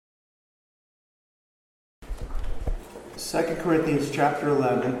2 Corinthians chapter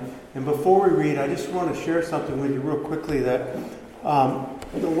 11. And before we read, I just want to share something with you real quickly that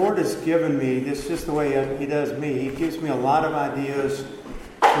the Lord has given me. This is just the way He does me. He gives me a lot of ideas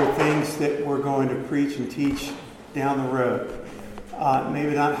for things that we're going to preach and teach down the road.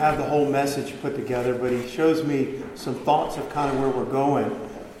 Maybe not have the whole message put together, but He shows me some thoughts of kind of where we're going.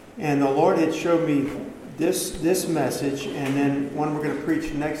 And the Lord had showed me this message, and then one we're going to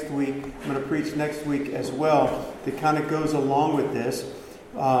preach next week. I'm going to preach next week as well that kind of goes along with this.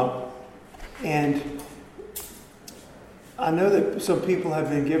 And I know that some people have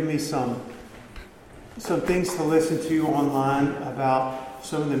been giving me some things to listen to online about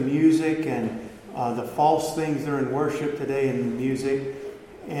some of the music and the false things that are in worship today in the music.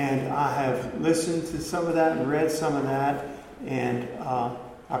 And I have listened to some of that and read some of that. And I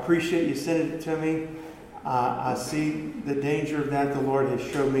appreciate you sending it to me. I see the danger of that. The Lord has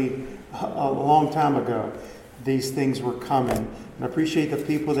showed me a long time ago these things were coming. And I appreciate the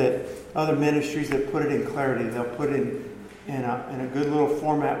people that, other ministries that put it in clarity. They'll put it in a good little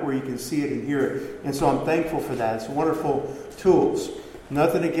format where you can see it and hear it. And so I'm thankful for that. It's wonderful tools.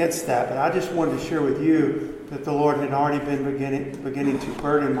 Nothing against that, but I just wanted to share with you that the Lord had already been beginning to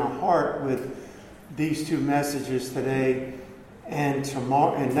burden my heart with these two messages today and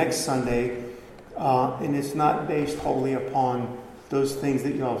tomorrow and next Sunday. And it's not based wholly upon those things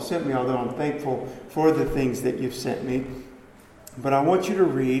that you all sent me, although I'm thankful for the things that you've sent me. But I want you to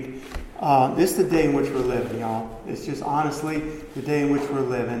read. This is the day in which we're living, y'all. It's just honestly the day in which we're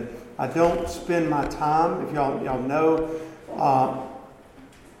living. I don't spend my time, if y'all know,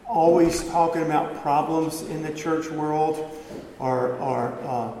 always talking about problems in the church world,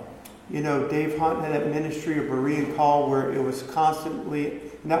 or Dave Hunt had that ministry of Berean Call where it was constantly,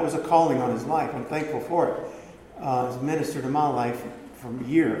 and that was a calling on his life. I'm thankful for it. It's ministered in my life for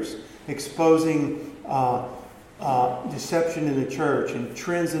years, exposing deception in the church and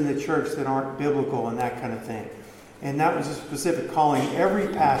trends in the church that aren't biblical and that kind of thing. And that was a specific calling. Every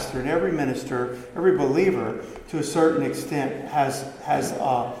pastor and every minister, every believer, to a certain extent, has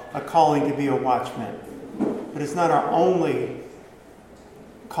a calling to be a watchman. But it's not our only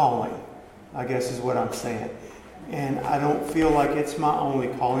calling, I guess is what I'm saying. And I don't feel like it's my only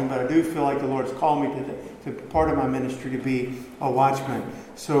calling, but I do feel like the Lord's called me to part of my ministry to be a watchman.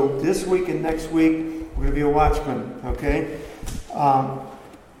 So this week and next week, we're going to be a watchman, okay? 2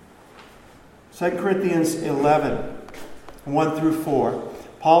 Corinthians 11, 1 through 4.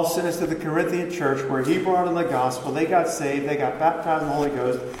 Paul says to the Corinthian church where he brought in the gospel, they got saved, they got baptized in the Holy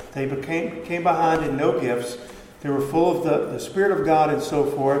Ghost, they came behind in no gifts, they were full of the Spirit of God and so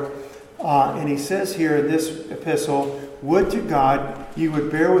forth. And he says here in this epistle, would to God you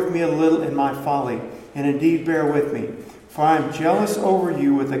would bear with me a little in my folly, and indeed bear with me. For I am jealous over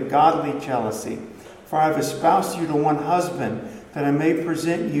you with a godly jealousy. For I have espoused you to one husband, that I may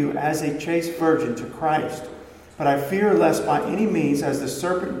present you as a chaste virgin to Christ. But I fear lest by any means, as the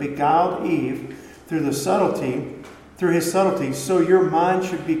serpent beguiled Eve through his subtlety, so your mind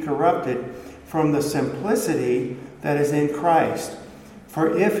should be corrupted from the simplicity that is in Christ.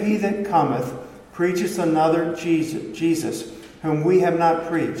 For if he that cometh preacheth another Jesus, whom we have not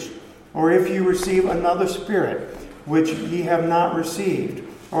preached, or if you receive another spirit, which ye have not received,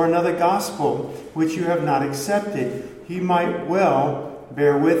 or another gospel, which you have not accepted, he might well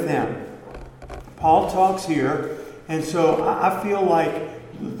bear with him. Paul talks here, and so I feel like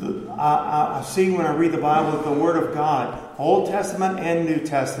I see when I read the Bible that the Word of God, Old Testament and New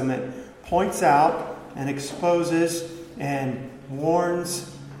Testament, points out and exposes and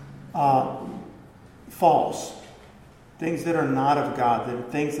warns false things that are not of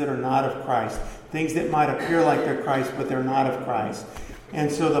God, things that are not of Christ, things that might appear like they're Christ, but they're not of Christ.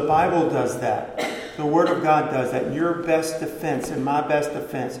 And so the Bible does that. The Word of God does that. Your best defense and my best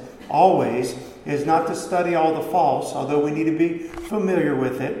defense always is not to study all the false, although we need to be familiar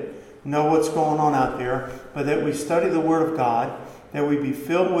with it, know what's going on out there, but that we study the Word of God, that we be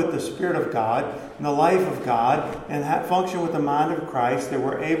filled with the Spirit of God and the life of God, and function with the mind of Christ, that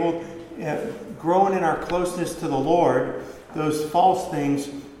we're able, growing in our closeness to the Lord, those false things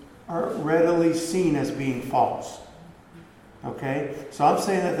are readily seen as being false. Okay? So I'm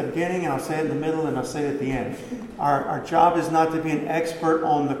saying at the beginning, and I'll say it in the middle, and I'll say it at the end. Our job is not to be an expert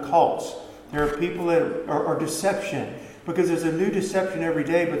on the cults. There are people that are deception, because there's a new deception every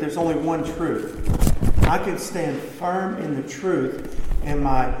day, but there's only one truth. I can stand firm in the truth in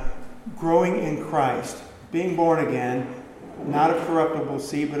my growing in Christ, being born again, not of corruptible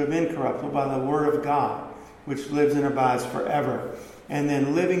seed, but of incorruptible, by the Word of God, which lives and abides forever. And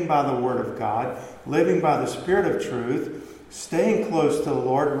then living by the Word of God, living by the Spirit of truth, staying close to the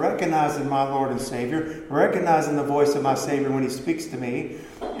Lord, recognizing my Lord and Savior, recognizing the voice of my Savior when He speaks to me,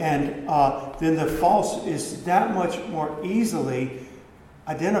 and then the false is that much more easily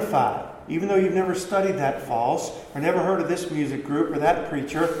identified. Even though you've never studied that false, or never heard of this music group, or that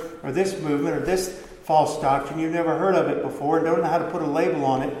preacher, or this movement, or this false doctrine, you've never heard of it before, and don't know how to put a label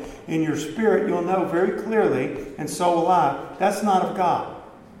on it, in your spirit you'll know very clearly, and so will I, that's not of God.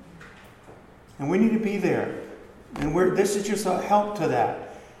 And we need to be there. And this is just a help to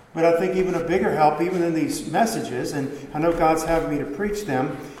that. But I think even a bigger help, even in these messages, and I know God's having me to preach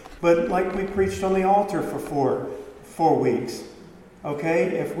them, but like we preached on the altar for four weeks.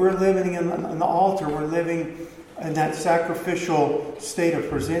 Okay? If we're living on the altar, we're living in that sacrificial state of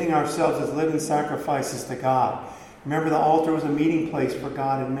presenting ourselves as living sacrifices to God. Remember, the altar was a meeting place for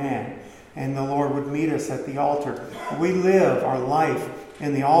God and man. And the Lord would meet us at the altar. We live our life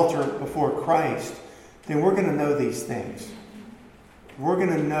in the altar before Christ, then we're going to know these things. We're going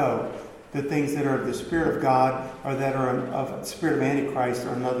to know the things that are of the Spirit of God or that are of the spirit of Antichrist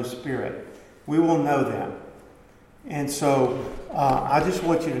or another spirit. We will know them. And so I just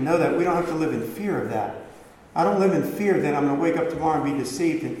want you to know that we don't have to live in fear of that. I don't live in fear that I'm going to wake up tomorrow and be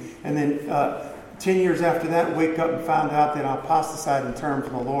deceived and then 10 years after that wake up and find out that I apostatized and turned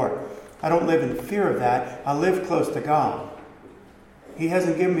from the Lord. I don't live in fear of that. I live close to God. He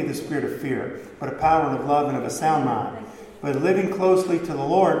hasn't given me the spirit of fear, but a power and of love and of a sound mind. But living closely to the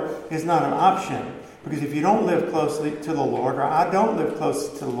Lord is not an option. Because if you don't live closely to the Lord, or I don't live close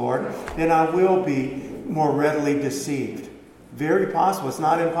to the Lord, then I will be more readily deceived. Very possible. It's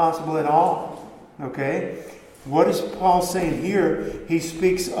not impossible at all. Okay? What is Paul saying here? He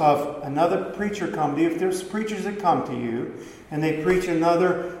speaks of another preacher come to you. If there's preachers that come to you, and they preach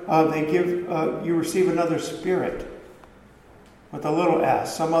another, you receive another spirit. With a little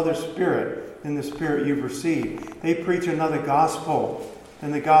s, some other spirit than the spirit you've received. They preach another gospel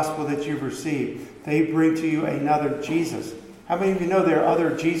than the gospel that you've received. They bring to you another Jesus. How many of you know there are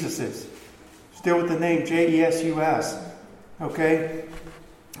other Jesuses? Still with the name Jesus. Okay?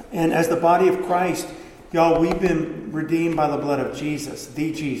 And as the body of Christ, y'all, we've been redeemed by the blood of Jesus.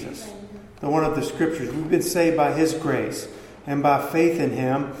 The Jesus. The one of the Scriptures. We've been saved by His grace and by faith in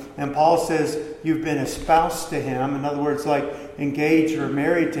Him. And Paul says you've been espoused to Him. In other words, like engaged or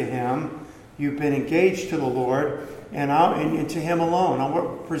married to Him. You've been engaged to the Lord and to Him alone. I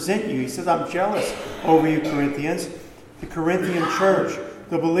want to present you. He says, I'm jealous over you, Corinthians, the Corinthian church,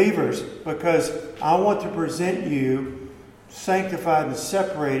 the believers, because I want to present you sanctified and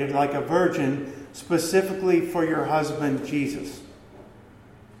separated like a virgin, specifically for your husband, Jesus.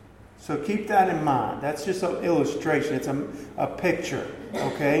 So keep that in mind. That's just an illustration. It's a picture.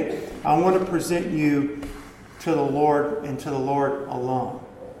 Okay? I want to present you to the Lord and to the Lord alone,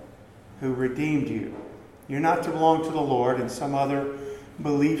 who redeemed you. You're not to belong to the Lord and some other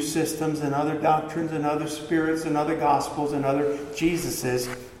belief systems and other doctrines and other spirits and other gospels and other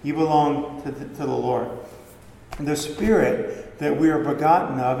Jesuses. You belong to the Lord. And the Spirit that we are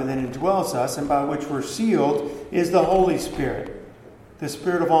begotten of and that indwells us and by which we're sealed is the Holy Spirit. The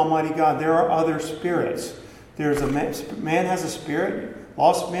Spirit of Almighty God. There are other spirits. There's man has a spirit.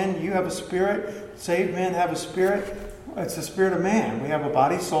 Lost men, you have a spirit. Saved men have a spirit. It's the spirit of man. We have a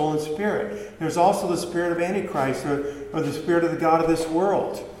body, soul, and spirit. There's also the spirit of Antichrist or the spirit of the God of this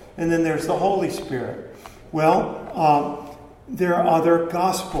world. And then there's the Holy Spirit. Well, there are other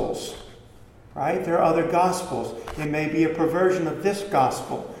gospels. Right? There are other gospels. It may be a perversion of this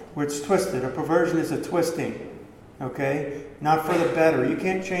gospel where it's twisted. A perversion is a twisting. Okay? Not for the better. You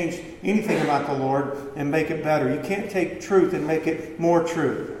can't change anything about the Lord and make it better. You can't take truth and make it more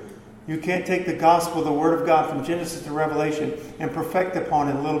truth. You can't take the gospel, the Word of God from Genesis to Revelation and perfect upon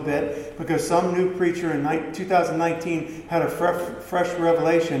it a little bit because some new preacher in 2019 had a fresh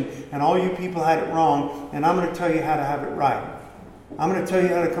revelation and all you people had it wrong, and I'm going to tell you how to have it right. I'm going to tell you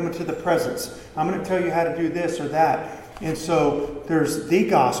how to come into the presence. I'm going to tell you how to do this or that. And so there's the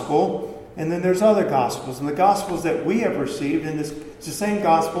gospel. And then there's other gospels. And the gospels that we have received, and it's the same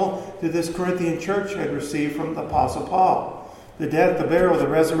gospel that this Corinthian church had received from the Apostle Paul. The death, the burial, the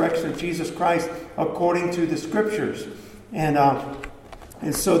resurrection of Jesus Christ according to the Scriptures. And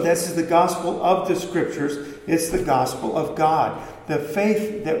so this is the gospel of the Scriptures. It's the gospel of God. The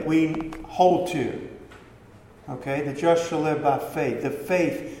faith that we hold to. Okay? The just shall live by faith. The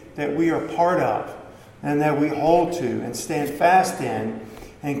faith that we are part of and that we hold to and stand fast in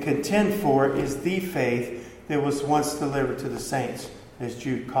and contend for is the faith that was once delivered to the saints, as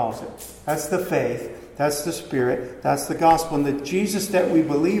Jude calls it. That's the faith. That's the Spirit. That's the gospel. And the Jesus that we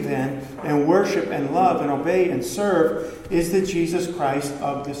believe in and worship and love and obey and serve is the Jesus Christ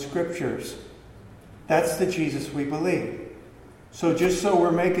of the Scriptures. That's the Jesus we believe. So just so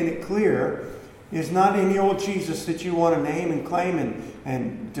we're making it clear, it's not any old Jesus that you want to name and claim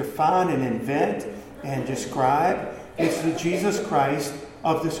and define and invent and describe. It's the Jesus Christ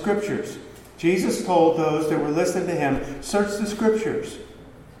of the Scriptures. Jesus told those that were listening to him, search the Scriptures.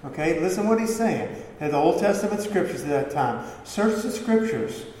 Okay, listen what he's saying. The Old Testament Scriptures at that time. Search the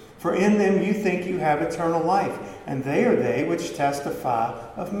Scriptures, for in them you think you have eternal life, and they are they which testify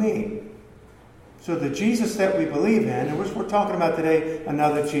of me. So the Jesus that we believe in, and which we're talking about today,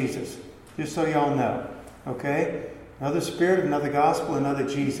 another Jesus. Just so y'all know. Okay? Another Spirit, another gospel, another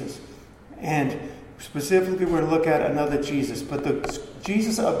Jesus. And specifically we're going to look at another Jesus. But the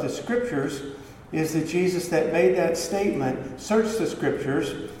Jesus of the Scriptures is the Jesus that made that statement, search the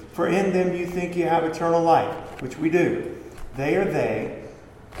Scriptures, for in them you think you have eternal life, which we do. They are they,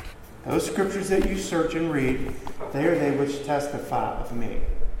 those Scriptures that you search and read, they are they which testify of me.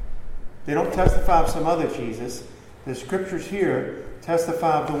 They don't testify of some other Jesus. The Scriptures here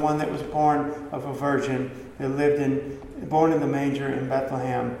testify of the one that was born of a virgin, that born in the manger in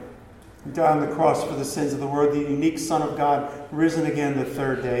Bethlehem, died on the cross for the sins of the world, the unique Son of God, risen again the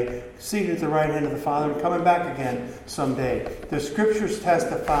third day, seated at the right hand of the Father, and coming back again someday. The Scriptures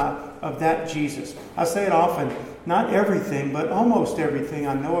testify of that Jesus. I say it often, not everything, but almost everything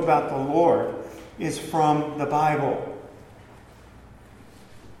I know about the Lord is from the Bible.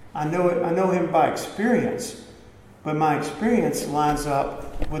 I know him by experience, but my experience lines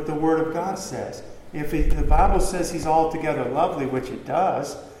up with what the Word of God says. If the Bible says he's altogether lovely, which it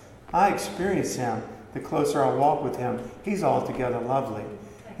does, I experience him. The closer I walk with him, he's altogether lovely.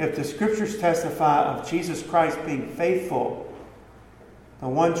 If the Scriptures testify of Jesus Christ being faithful, the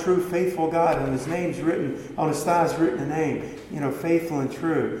one true faithful God, and his name's written, on his thighs written a name, faithful and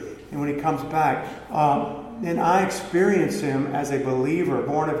true. And when he comes back, then I experience him as a believer,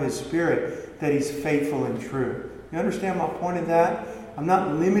 born of his Spirit, that he's faithful and true. You understand my point in that? I'm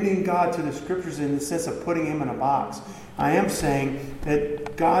not limiting God to the Scriptures in the sense of putting him in a box. I am saying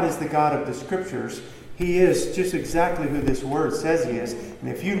that God is the God of the Scriptures. He is just exactly who this Word says he is. And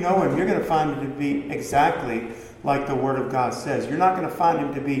if you know him, you're going to find him to be exactly like the Word of God says. You're not going to find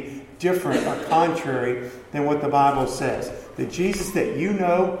him to be different or contrary than what the Bible says. The Jesus that you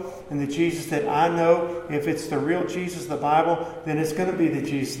know and the Jesus that I know, if it's the real Jesus of the Bible, then it's going to be the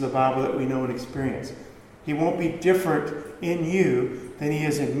Jesus of the Bible that we know and experience. He won't be different in you than he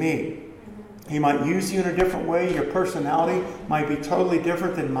is in me. He might use you in a different way. Your personality might be totally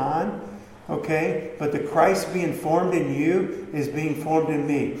different than mine. Okay? But the Christ being formed in you is being formed in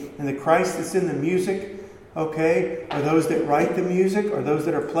me. And the Christ that's in the music, okay, or those that write the music, or those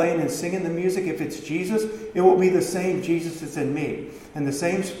that are playing and singing the music, if it's Jesus, it will be the same Jesus that's in me. And the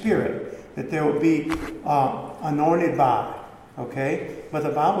same Spirit that there will be anointed by. Okay? But the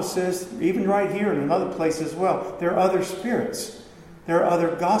Bible says, even right here in another place as well, there are other spirits. There are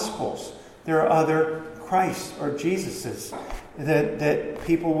other gospels. There are other Christ or Jesuses that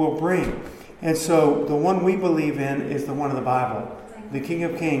people will bring. And so the one we believe in is the one of the Bible, the King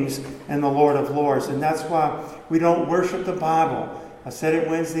of Kings and the Lord of Lords. And that's why we don't worship the Bible. I said it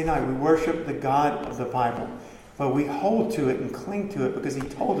Wednesday night. We worship the God of the Bible. But we hold to it and cling to it because he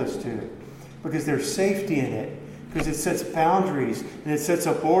told us to. Because there's safety in it. Because it sets boundaries and it sets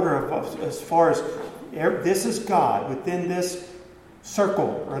a border of, as far as this is God. Within this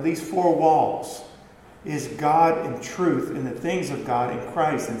circle or these four walls is God and truth and the things of God and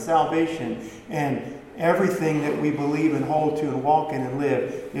Christ and salvation, and everything that we believe and hold to and walk in and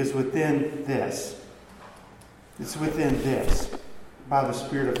live is within this. It's within this by the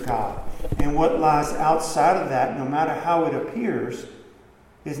Spirit of God. And what lies outside of that, no matter how it appears,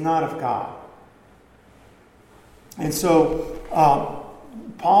 is not of God. And so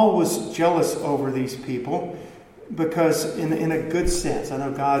Paul was jealous over these people because in a good sense. I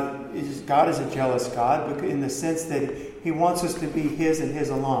know God is a jealous God, but in the sense that he wants us to be his and his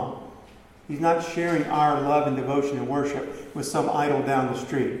alone. He's not sharing our love and devotion and worship with some idol down the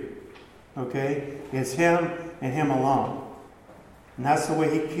street. Okay? It's him and him alone. And that's the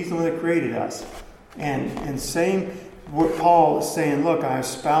way he's the one that created us. And same what Paul is saying, look, I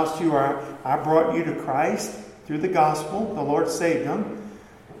espoused you, or I brought you to Christ through the gospel. The Lord saved them.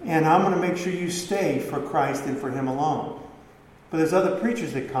 And I'm going to make sure you stay for Christ and for him alone. But there's other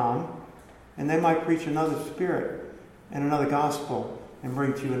preachers that come, and they might preach another spirit and another gospel and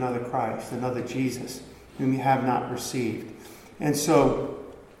bring to you another Christ, another Jesus, whom you have not received. And so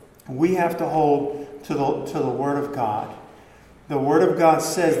we have to hold to the Word of God. The Word of God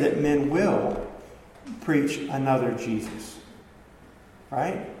says that men will preach another Jesus.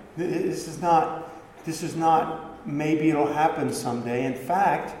 Right? This is not maybe it'll happen someday. In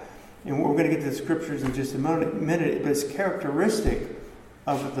fact, And we're going to get to the scriptures in just a minute, but it's characteristic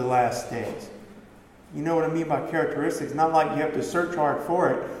of the last days. You know what I mean by characteristics? Not like you have to search hard for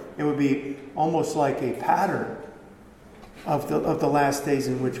it. It would be almost like a pattern of the last days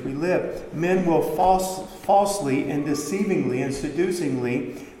in which we live. Men will falsely and deceivingly and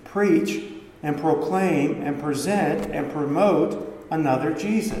seducingly preach and proclaim and present and promote another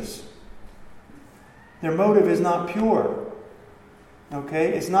Jesus. Their motive is not pure.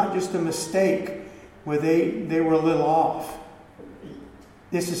 Okay? It's not just a mistake where they were a little off.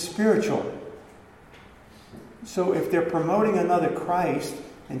 This is spiritual. So if they're promoting another Christ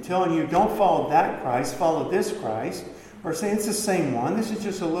and telling you don't follow that Christ, follow this Christ, or saying it's the same one, this is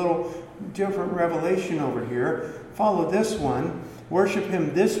just a little different revelation over here, follow this one, worship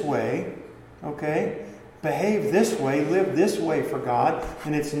him this way, okay? Behave this way, live this way for God,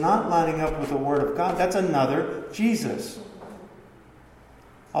 and it's not lining up with the Word of God, that's another Jesus.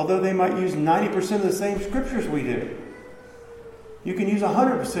 Although they might use 90% of the same scriptures we do. You can use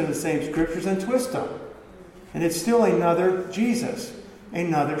 100% of the same scriptures and twist them. And it's still another Jesus,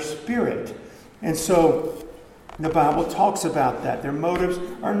 another spirit. And so the Bible talks about that. Their motives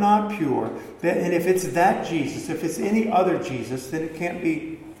are not pure. And if it's that Jesus, if it's any other Jesus, then it can't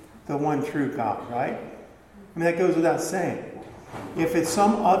be the one true God, right? I mean, that goes without saying. If it's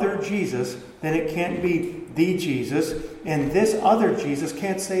some other Jesus, then it can't be the Jesus. And this other Jesus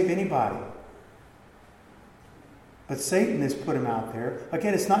can't save anybody. But Satan has put him out there.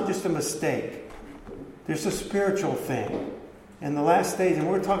 Again, it's not just a mistake. There's a spiritual thing. In the last days, and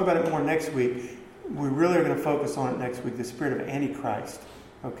we're going to talk about it more next week, we really are going to focus on it next week, the spirit of Antichrist.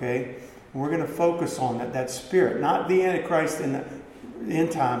 Okay? And we're going to focus on that spirit, not the Antichrist in the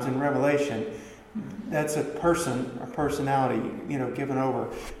end times in Revelation. That's a person, a personality, given over.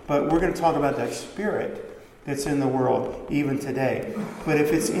 But we're going to talk about that spirit that's in the world even today. But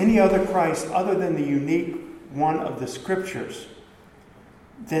if it's any other Christ other than the unique one of the scriptures,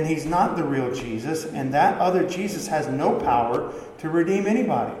 then he's not the real Jesus, and that other Jesus has no power to redeem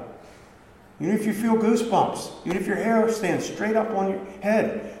anybody. Even if you feel goosebumps, even if your hair stands straight up on your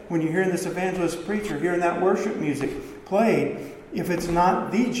head when you're hearing this evangelist preacher, hearing that worship music played, if it's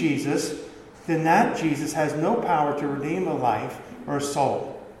not the Jesus, then that Jesus has no power to redeem a life or a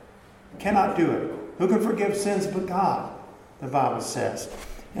soul. Cannot do it. Who can forgive sins but God, the Bible says.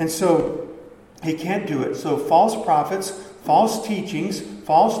 And so he can't do it. So false prophets, false teachings,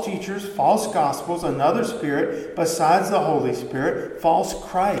 false teachers, false gospels, another spirit besides the Holy Spirit, false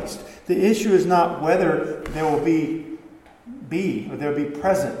Christ. The issue is not whether there will be or they'll be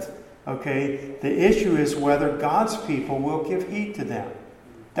present. Okay? The issue is whether God's people will give heed to them.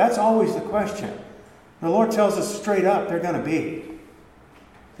 That's always the question. The Lord tells us straight up they're going to be.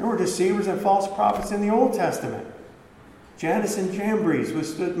 There were deceivers and false prophets in the Old Testament. Jannes and Jambres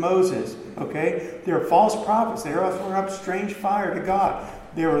withstood Moses. Okay? They were false prophets. They were offering up strange fire to God.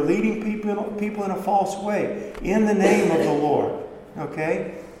 They were leading people in a false way. In the name of the Lord.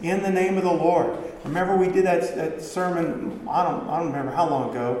 Okay? In the name of the Lord. Remember we did that sermon, I don't remember how long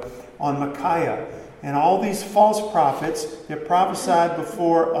ago, on Micaiah. And all these false prophets that prophesied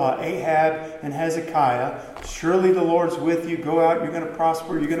before Ahab and Hezekiah, surely the Lord's with you. Go out, you're going to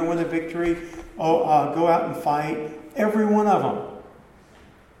prosper, you're going to win the victory. Go out and fight. Every one of them.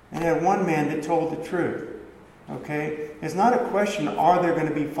 And had one man that told the truth. Okay? It's not a question, are there going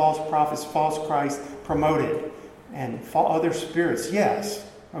to be false prophets, false Christ promoted? And other spirits? Yes.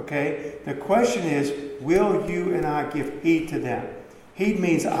 Okay? The question is, will you and I give heed to them? Heed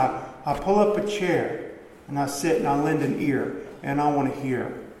means I pull up a chair and I sit and I lend an ear and I want to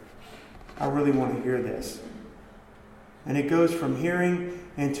hear. I really want to hear this. And it goes from hearing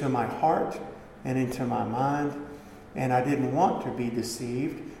into my heart and into my mind. And I didn't want to be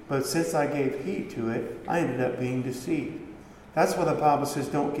deceived, but since I gave heed to it, I ended up being deceived. That's why the Bible says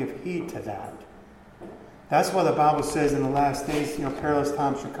don't give heed to that. That's why the Bible says in the last days, perilous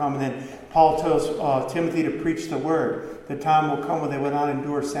times shall come. And then Paul tells Timothy to preach the word. The time will come when they will not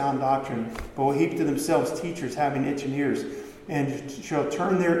endure sound doctrine, but will heap to themselves teachers having itching ears, and shall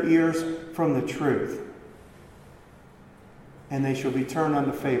turn their ears from the truth. And they shall be turned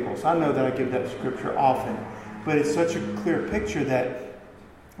unto fables. I know that I give that scripture often, but it's such a clear picture that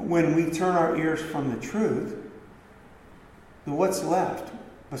when we turn our ears from the truth, then what's left?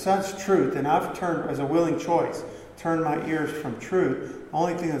 Besides truth, and I've turned, as a willing choice, turned my ears from truth, the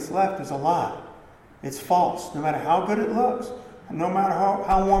only thing that's left is a lie. It's false, no matter how good it looks, no matter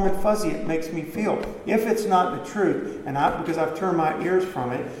how warm and fuzzy it makes me feel. If it's not the truth, and because I've turned my ears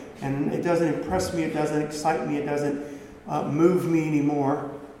from it, and it doesn't impress me, it doesn't excite me, it doesn't move me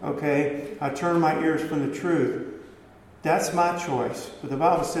anymore, okay? I turn my ears from the truth, That's my choice. But the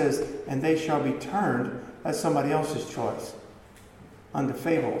Bible says, and they shall be turned. That's somebody else's choice. Unto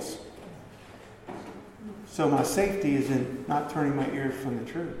fables. So my safety is in not turning my ears from the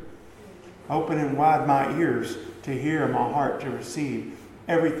truth. Opening wide my ears to hear, my heart to receive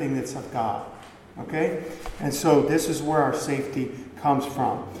everything that's of God. Okay? And so this is where our safety comes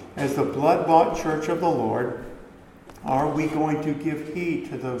from. As the blood-bought church of the Lord, are we going to give heed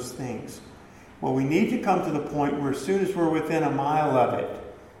to those things? Well, we need to come to the point where as soon as we're within a mile of it,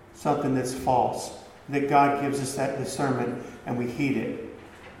 something that's false, that God gives us that discernment and we heed it.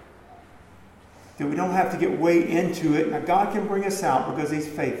 That we don't have to get way into it. Now, God can bring us out because He's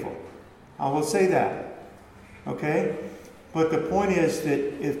faithful. I will say that. Okay? But the point is that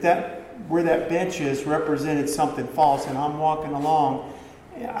if where that bench is represented something false and I'm walking along,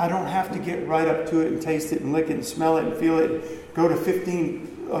 I don't have to get right up to it and taste it and lick it and smell it and feel it. Go to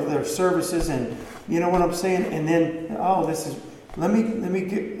 15 of their services and you know what I'm saying? And then, let me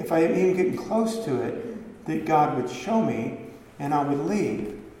get, if I am even getting close to it, that God would show me and I would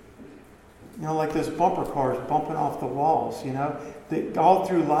leave. You know, like those bumper cars bumping off the walls, you know. That all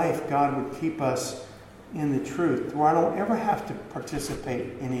through life, God would keep us in the truth, where I don't ever have to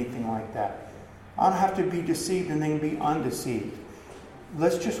participate in anything like that. I don't have to be deceived and then be undeceived.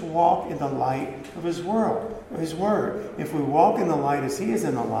 Let's just walk in the light of His word. If we walk in the light as He is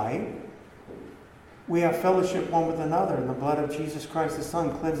in the light, we have fellowship one with another, and the blood of Jesus Christ, the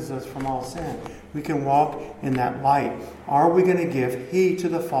Son, cleanses us from all sin. We can walk in that light. Are we going to give heed to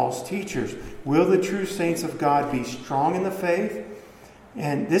the false teachers? Will the true saints of God be strong in the faith?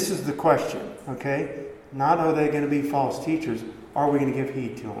 And this is the question, okay? Not are they going to be false teachers. Are we going to give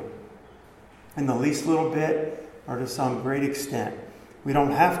heed to them? In the least little bit or to some great extent. We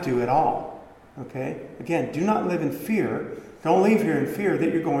don't have to at all, okay? Again, do not live in fear. Don't leave here in fear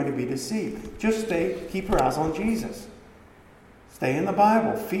that you're going to be deceived. Just keep your eyes on Jesus. Stay in the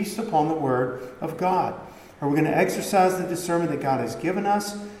Bible. Feast upon the Word of God. Are we going to exercise the discernment that God has given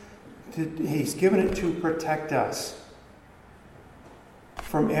us? He's given it to protect us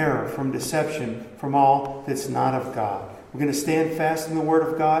from error, from deception, from all that's not of God. We're going to stand fast in the Word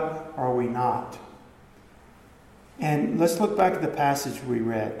of God, or are we not? And let's look back at the passage we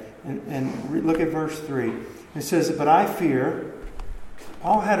read and look at verse 3. It says, but I fear,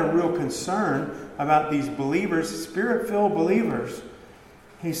 Paul had a real concern about these believers, Spirit-filled believers.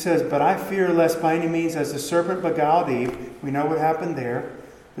 He says, but I fear lest by any means as the serpent beguiled Eve, we know what happened there.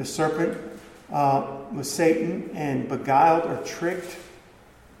 The serpent was Satan and beguiled or tricked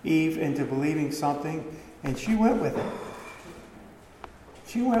Eve into believing something, and she went with it.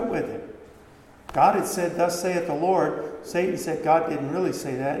 She went with it. God had said, thus saith the Lord. Satan said God didn't really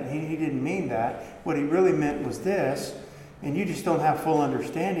say that, and he didn't mean that. What he really meant was this, and you just don't have full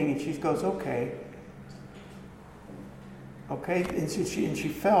understanding. And she goes, okay. Okay, and she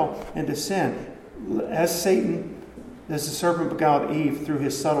fell into sin. As the serpent beguiled Eve through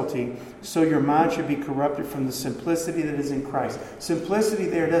his subtlety, so your mind should be corrupted from the simplicity that is in Christ. Simplicity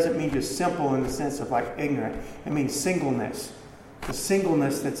there doesn't mean just simple in the sense of like ignorant. It means singleness. The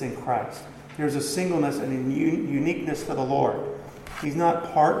singleness that's in Christ. There's a singleness and a uniqueness to the Lord. He's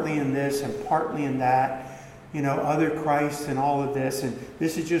not partly in this and partly in that, other Christ and all of this. And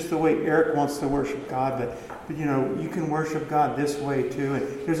this is just the way Eric wants to worship God. But you can worship God this way too.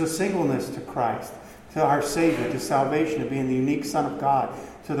 And there's a singleness to Christ, to our Savior, to salvation, to being the unique Son of God,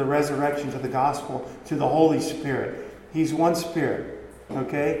 to the resurrection, to the gospel, to the Holy Spirit. He's one Spirit.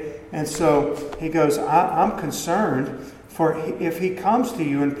 Okay? And so he goes, I'm concerned. For if he comes to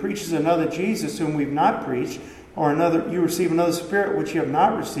you and preaches another Jesus whom we've not preached, or you receive another spirit which you have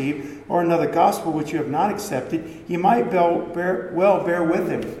not received, or another gospel which you have not accepted, you might well bear with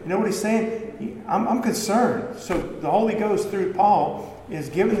him. You know what he's saying? I'm concerned. So the Holy Ghost through Paul is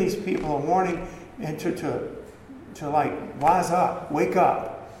giving these people a warning and to like wise up, wake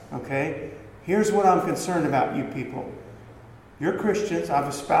up. Okay? Here's what I'm concerned about, you people. You're Christians. I've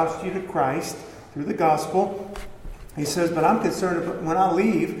espoused you to Christ through the gospel. He says, but I'm concerned when I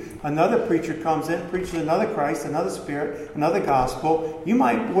leave, another preacher comes in, preaches another Christ, another Spirit, another gospel. You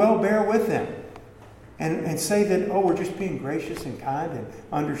might well bear with them and say that, we're just being gracious and kind and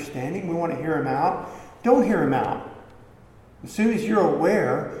understanding. We want to hear him out. Don't hear him out. As soon as you're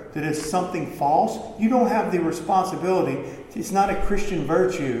aware that it's something false, you don't have the responsibility. It's not a Christian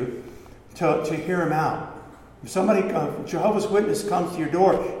virtue to hear him out. If somebody, Jehovah's Witness, comes to your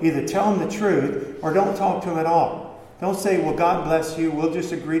door, either tell them the truth or don't talk to them at all. Don't say, well, God bless you. We'll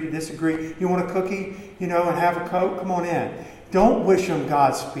just agree to disagree. You want a cookie, and have a Coke? Come on in. Don't wish them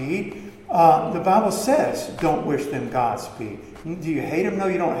Godspeed. The Bible says don't wish them Godspeed. Do you hate them? No,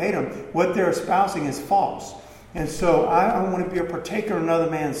 you don't hate them. What they're espousing is false. And so I don't want to be a partaker of another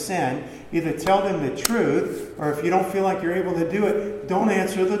man's sin. Either tell them the truth, or if you don't feel like you're able to do it, don't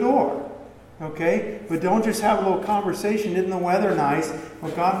answer the door. Okay? But don't just have a little conversation. Isn't the weather nice?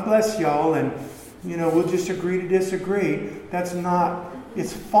 Well, God bless y'all, and we'll just agree to disagree. That's not,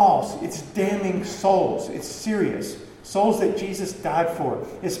 it's false. It's damning souls. It's serious. Souls that Jesus died for.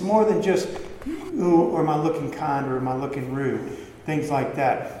 It's more than just, ooh, or am I looking kind, or am I looking rude? Things like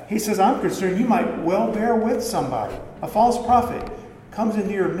that. He says, I'm concerned you might well bear with somebody. A false prophet comes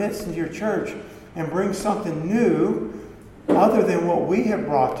into your midst, into your church, and brings something new other than what we have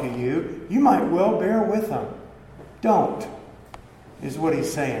brought to you. You might well bear with them. Don't, is what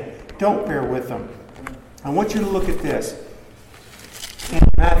he's saying. Don't bear with them. I want you to look at this. In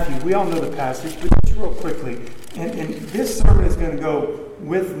Matthew, we all know the passage, but just real quickly. And this sermon is going to go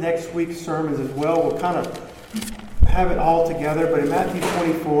with next week's sermons as well. We'll kind of have it all together. But in Matthew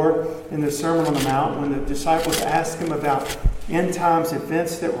 24, in the Sermon on the Mount, when the disciples asked him about end times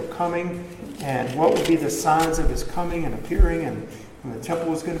events that were coming and what would be the signs of his coming and appearing, and when the temple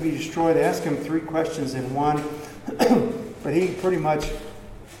was going to be destroyed, they asked him 3 questions in one. But he pretty much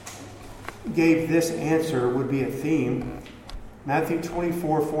gave this answer, would be a theme. Matthew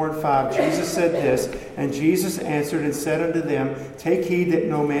 24, 4 and 5, Jesus said this, and Jesus answered and said unto them, take heed that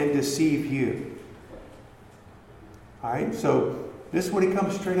no man deceive you. All right, so this is what he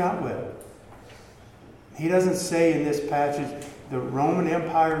comes straight out with. He doesn't say in this passage, the Roman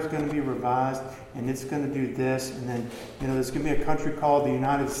Empire is going to be revised, and it's going to do this, and then, there's going to be a country called the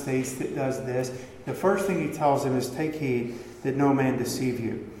United States that does this. The first thing he tells them is, take heed that no man deceive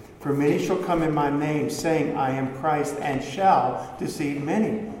you. For many shall come in my name, saying, I am Christ, and shall deceive many.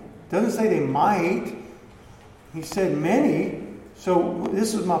 It doesn't say they might. He said many. So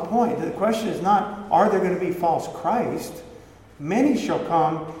this is my point. The question is not, are there going to be false Christ? Many shall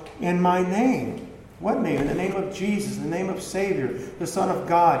come in my name. What name? In the name of Jesus, in the name of Savior, the Son of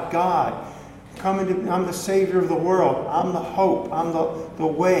God. God. I'm the Savior of the world. I'm the hope. I'm the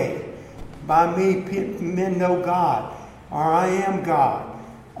way. By me, men know God. Or I am God.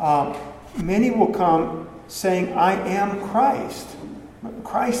 Many will come saying, I am Christ.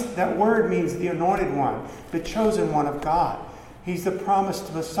 Christ, that word means the anointed one, the chosen one of God. He's the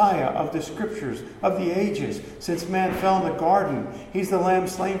promised Messiah of the Scriptures, of the ages. Since man fell in the garden, he's the Lamb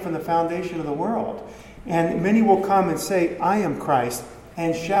slain from the foundation of the world. And many will come and say, I am Christ,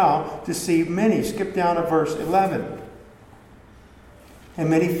 and shall deceive many. Skip down to verse 11. And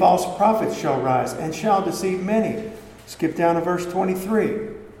many false prophets shall rise, and shall deceive many. Skip down to verse 23.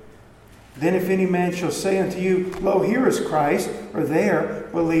 Then if any man shall say unto you, lo, here is Christ, or there,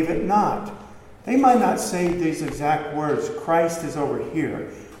 believe it not. They might not say these exact words, Christ is over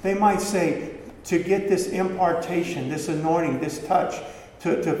here. They might say, to get this impartation, this anointing, this touch,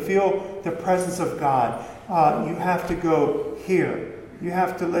 to feel the presence of God, you have to go here. You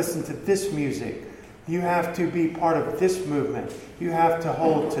have to listen to this music. You have to be part of this movement. You have to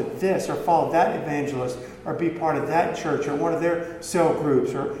hold to this, or follow that evangelist, or be part of that church, or one of their cell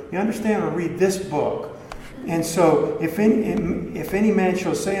groups, or you understand, or read this book. And so, if any man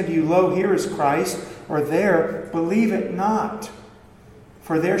shall say unto you, lo, here is Christ, or there, believe it not.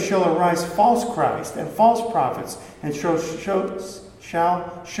 For there shall arise false Christ and false prophets, and shall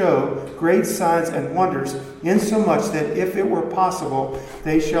show great signs and wonders, insomuch that if it were possible,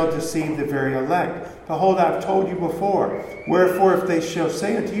 they shall deceive the very elect. Behold, I have told you before. Wherefore, if they shall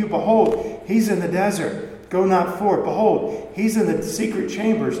say unto you, behold, he's in the desert, go not forth. Behold, he's in the secret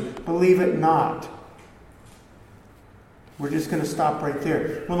chambers, believe it not. We're just going to stop right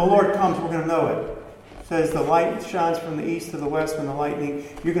there. When the Lord comes, we're going to know it. It says the light shines from the east to the west when the lightning.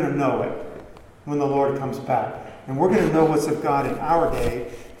 You're going to know it when the Lord comes back. And we're going to know what's of God in our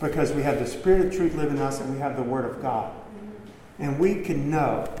day because we have the Spirit of truth living in us and we have the Word of God. And we can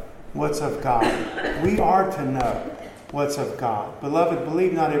know what's of God. We are to know what's of God. Beloved,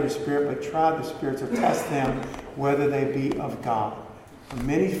 believe not every spirit, but try the spirits, or test them whether they be of God. And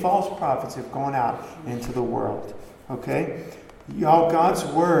many false prophets have gone out into the world. Okay? Y'all, God's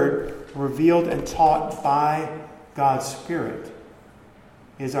Word revealed and taught by God's Spirit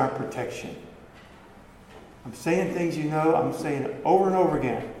is our protection. I'm saying things I'm saying it over and over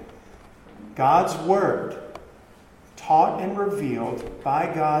again. God's Word taught and revealed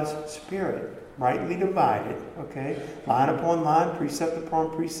by God's Spirit, rightly divided, okay? Line upon line, precept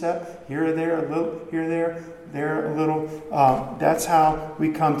upon precept, here or there, a little, here, there a little. That's how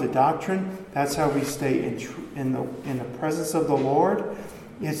we come to doctrine. That's how we stay in the presence of the Lord.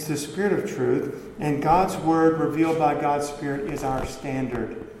 It's the Spirit of truth, and God's Word revealed by God's Spirit is our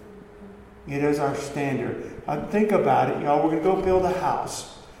standard. It is our standard. Think about it, y'all. We're going to go build a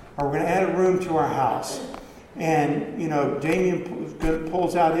house, or we're going to add a room to our house. And, Damien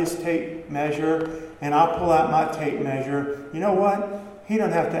pulls out his tape measure, and I'll pull out my tape measure. You know what? He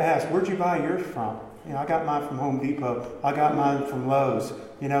doesn't have to ask, where'd you buy yours from? I got mine from Home Depot. I got mine from Lowe's.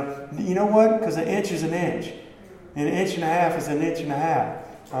 You know what? Because an inch is an inch. And an inch and a half is an inch and a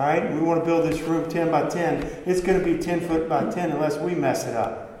half. All right? We want to build this room 10 by 10. It's going to be 10 foot by 10 unless we mess it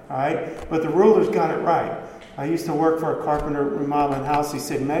up. All right? But the ruler's got it right. I used to work for a carpenter remodeling house. He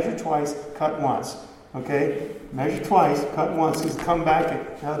said, measure twice, cut once. Okay? Measure twice, cut once. He's come back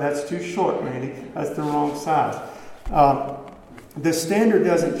and, no, that's too short, Randy. That's the wrong size. The standard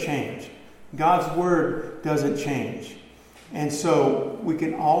doesn't change. God's word doesn't change. And so we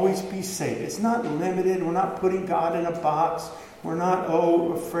can always be safe. It's not limited. We're not putting God in a box. We're not,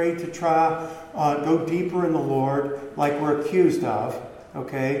 afraid to try go deeper in the Lord like we're accused of.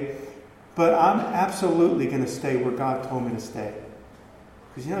 Okay? But I'm absolutely going to stay where God told me to stay.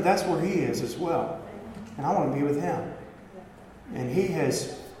 Because, that's where He is as well. And I want to be with Him. And He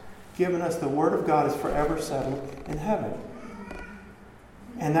has given us the Word of God is forever settled in heaven.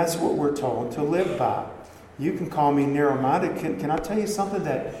 And that's what we're told to live by. You can call me narrow-minded. Can I tell you something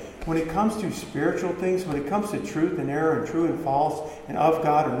that when it comes to spiritual things, when it comes to truth and error and true and false and of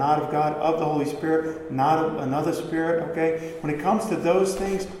God or not of God, of the Holy Spirit, not of another spirit, okay? When it comes to those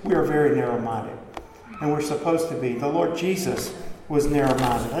things, we are very narrow-minded. And we're supposed to be. The Lord Jesus was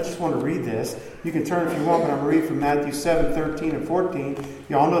narrow-minded. I just want to read this. You can turn if you want, but I'm going to read from Matthew 7, 13 and 14.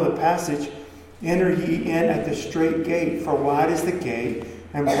 You all know the passage. Enter ye in at the straight gate, for wide is the gate,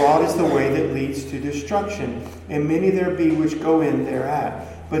 and broad is the way that leads to destruction, and many there be which go in thereat.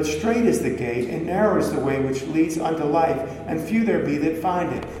 But straight is the gate, and narrow is the way which leads unto life, and few there be that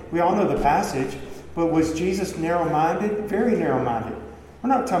find it. We all know the passage, but was Jesus narrow-minded? Very narrow-minded. We're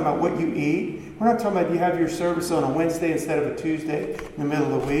not talking about what you eat. We're not talking about you have your service on a Wednesday instead of a Tuesday in the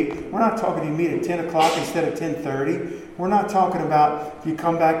middle of the week. We're not talking you meet at 10 o'clock instead of 10:30. We're not talking about you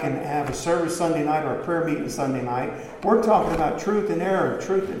come back and have a service Sunday night or a prayer meeting Sunday night. We're talking about truth and error,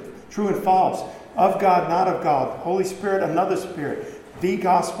 true and false, of God, not of God, Holy Spirit, another spirit, the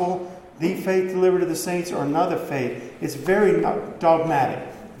gospel, the faith delivered to the saints, or another faith. It's very dogmatic,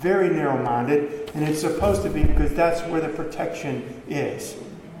 very narrow-minded, and it's supposed to be because that's where the protection is.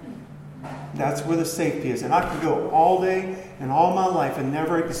 That's where the safety is. And I can go all day and all my life and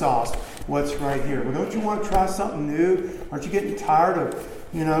never exhaust what's right here. But don't you want to try something new? Aren't you getting tired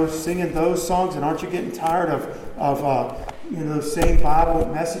of, singing those songs? And aren't you getting tired of saying Bible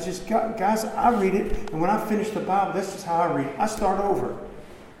messages? Guys, I read it. And when I finish the Bible, this is how I read it. I start over.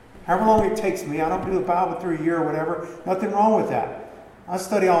 However long it takes me. I don't do the Bible through a year or whatever. Nothing wrong with that. I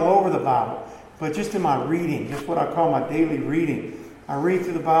study all over the Bible. But just in my reading, just what I call my daily reading, I read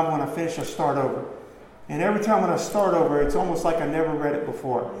through the Bible. When I finish, I start over. And every time when I start over, it's almost like I never read it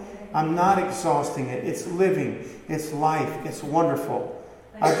before. I'm not exhausting it. It's living. It's life. It's wonderful.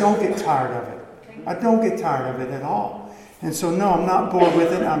 I don't get tired of it. I don't get tired of it at all. And so, no, I'm not bored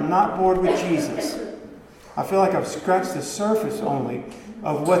with it. I'm not bored with Jesus. I feel like I've scratched the surface only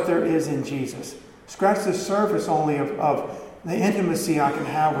of what there is in Jesus. Scratched the surface only of the intimacy I can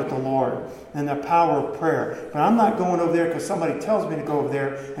have with the Lord and the power of prayer. But I'm not going over there because somebody tells me to go over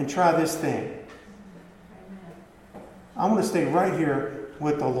there and try this thing. I want to stay right here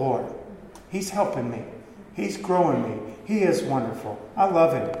with the Lord. He's helping me. He's growing me. He is wonderful. I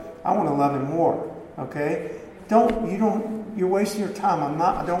love Him. I want to love Him more. Okay? You're wasting your time.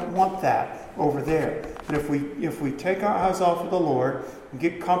 I don't want that over there. But if we take our eyes off of the Lord and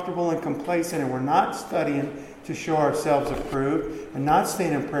get comfortable and complacent and we're not studying to show ourselves approved and not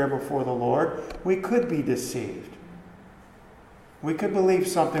staying in prayer before the Lord, we could be deceived. We could believe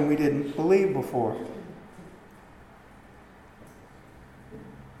something we didn't believe before.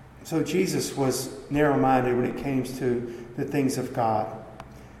 So Jesus was narrow-minded when it came to the things of God.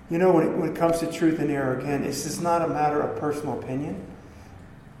 When it comes to truth and error, again, this is not a matter of personal opinion.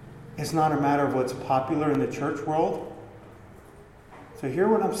 It's not a matter of what's popular in the church world. So hear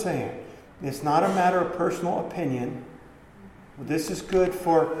what I'm saying. It's not a matter of personal opinion. Well, this is good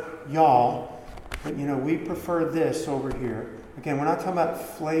for y'all, but we prefer this over here. Again, we're not talking about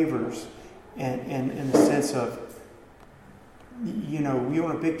flavors and in the sense of, you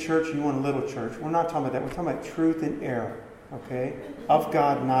want a big church, you want a little church. We're not talking about that. We're talking about truth and error, okay? Of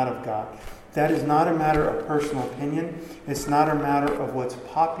God, not of God. That is not a matter of personal opinion. It's not a matter of what's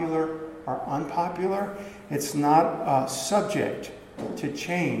popular or unpopular. It's not subject to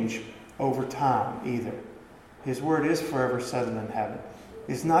change over time either. His word is forever settled in heaven.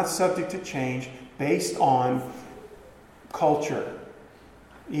 It's not subject to change based on culture,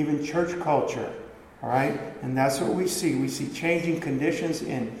 even church culture. All right? And that's what we see. We see changing conditions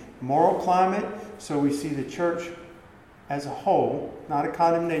in moral climate. So we see the church as a whole, not a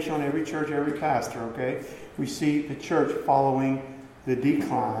condemnation on every church, every pastor, okay? We see the church following the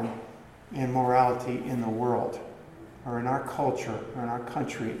decline in morality in the world, or in our culture, or in our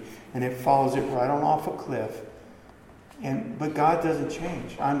country. And it follows it right on off a cliff. But God doesn't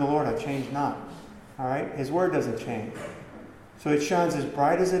change. I'm the Lord, I change not. All right? His word doesn't change. So it shines as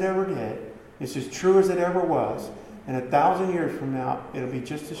bright as it ever did. It's as true as it ever was. And 1,000 years from now, it'll be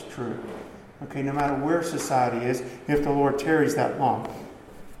just as true. Okay, no matter where society is, if the Lord tarries that long.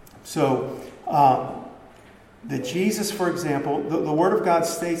 So, the Jesus, for example, the Word of God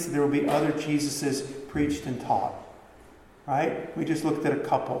states that there will be other Jesuses preached and taught. Right? We just looked at a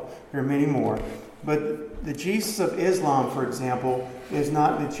couple. There are many more. But the Jesus of Islam, for example, is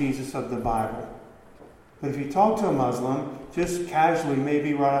not the Jesus of the Bible. But if you talk to a Muslim, just casually,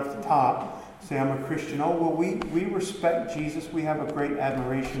 maybe right off the top, say, I'm a Christian. Oh, well, we respect Jesus. We have a great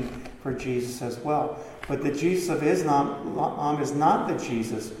admiration for Jesus as well. But the Jesus of Islam is not the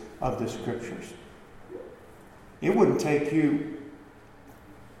Jesus of the Scriptures. It wouldn't take you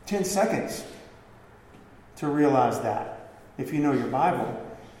 10 seconds to realize that if you know your Bible.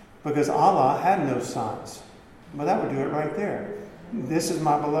 Because Allah had no sons. Well, that would do it right there. This is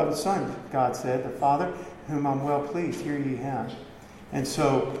my beloved Son, God said, the Father, whom I'm well pleased. Hear ye him. And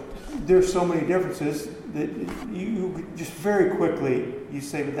so there's so many differences that you just very quickly, you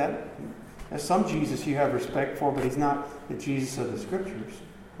say, but that's some Jesus you have respect for, but he's not the Jesus of the Scriptures.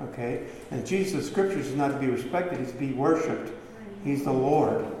 Okay? And the Jesus of the Scriptures is not to be respected, he's to be worshipped. He's the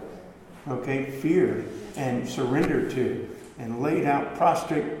Lord. Okay? Feared and surrendered to and laid out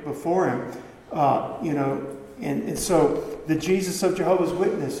prostrate before him. And so the Jesus of Jehovah's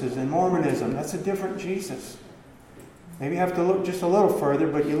Witnesses and Mormonism, that's a different Jesus. Maybe you have to look just a little further,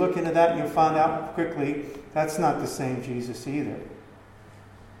 but you look into that and you'll find out quickly that's not the same Jesus either.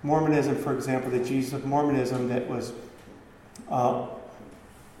 Mormonism, for example, the Jesus of Mormonism that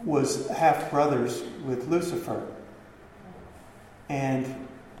was half brothers with Lucifer, and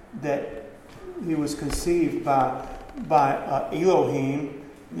that he was conceived by Elohim,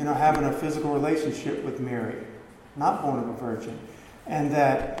 having a physical relationship with Mary, not born of a virgin. And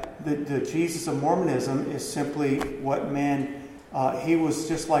that the Jesus of Mormonism is simply what man, he was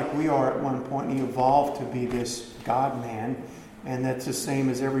just like we are at one point, and he evolved to be this God-man, and that's the same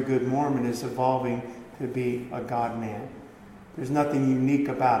as every good Mormon is evolving to be a God-man. There's nothing unique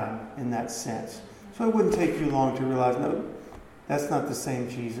about him in that sense. So it wouldn't take you long to realize, no, that's not the same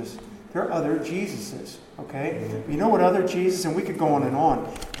Jesus. There are other Jesuses, okay? You know what other Jesus, and we could go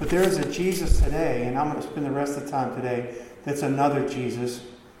on, but there is a Jesus today, and I'm going to spend the rest of the time today, that's another Jesus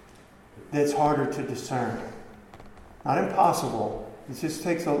that's harder to discern. Not impossible. It just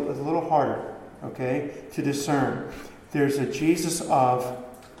takes a little harder, okay, to discern. There's a Jesus of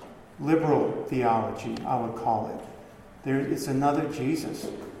liberal theology, I would call it. It's another Jesus.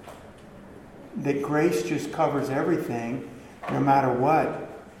 That grace just covers everything, no matter what.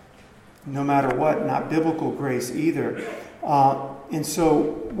 No matter what, not biblical grace either. And so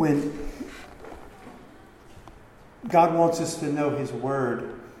when God wants us to know His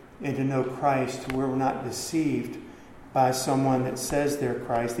Word and to know Christ, to where we're not deceived by someone that says they're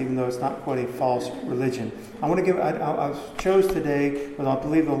Christ, even though it's not quite a false religion. I chose today, but I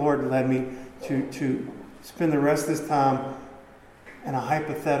believe the Lord led me to spend the rest of this time in a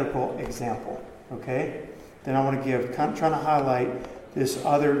hypothetical example. Okay? Then I want to give, trying to highlight this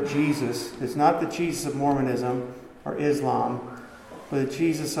other Jesus. It's not the Jesus of Mormonism or Islam, but the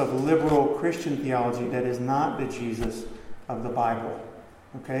Jesus of liberal Christian theology that is not the Jesus of the Bible.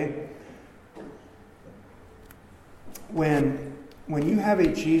 Okay? When you have a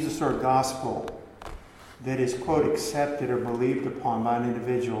Jesus or a gospel that is, quote, accepted or believed upon by an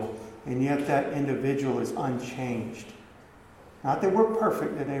individual, and yet that individual is unchanged. Not that we're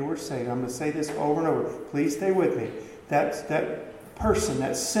perfect today, we're saved. I'm going to say this over and over. Please stay with me. That person,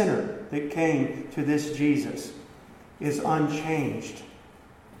 that sinner that came to this Jesus is unchanged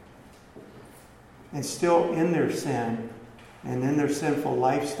and still in their sin and in their sinful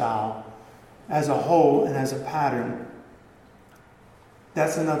lifestyle as a whole and as a pattern.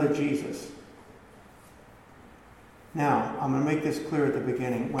 That's another Jesus. Now, I'm going to make this clear at the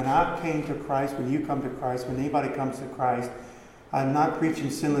beginning. When I came to Christ, when you come to Christ, when anybody comes to Christ, I'm not preaching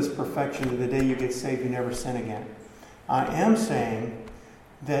sinless perfection to the day you get saved, you never sin again. I am saying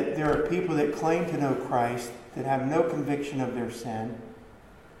that there are people that claim to know Christ that have no conviction of their sin.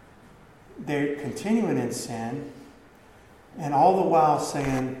 They're continuing in sin, and all the while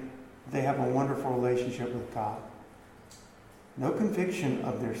saying they have a wonderful relationship with God. No conviction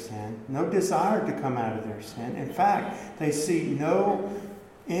of their sin, no desire to come out of their sin. In fact, they see no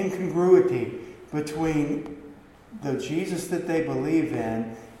incongruity between the Jesus that they believe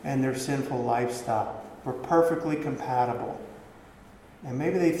in and their sinful lifestyle. We're perfectly compatible. And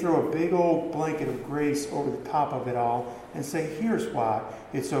maybe they throw a big old blanket of grace over the top of it all and say, here's why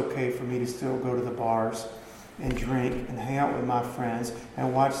it's okay for me to still go to the bars and drink and hang out with my friends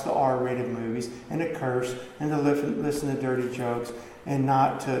and watch the R-rated movies and to curse and to listen to dirty jokes and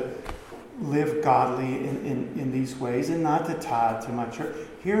not to live godly in these ways and not to tithe to my church.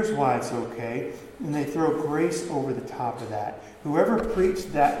 Here's why it's okay. And they throw grace over the top of that. Whoever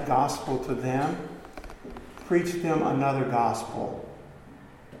preached that gospel to them, preached them another gospel.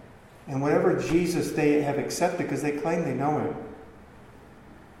 And whatever Jesus they have accepted because they claim they know him,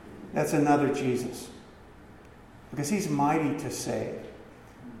 that's another Jesus. Because he's mighty to save.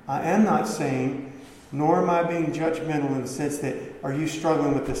 I am not saying, nor am I being judgmental in the sense that, are you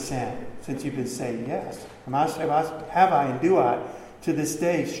struggling with the sin? Since you've been saying yes. Have I and do I, to this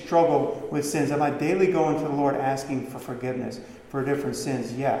day, struggle with sins? Am I daily going to the Lord asking for forgiveness for different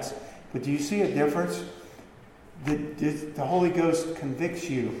sins? Yes. But do you see a difference? The Holy Ghost convicts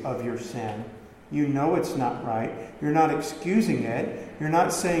you of your sin. You know it's not right. You're not excusing it. You're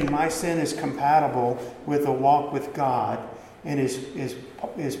not saying my sin is compatible with a walk with God and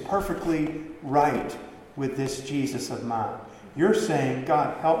is perfectly right with this Jesus of mine. You're saying,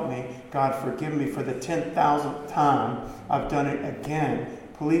 God, help me. God, forgive me for the 10,000th time I've done it again.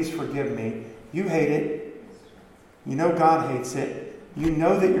 Please forgive me. You hate it. You know God hates it. You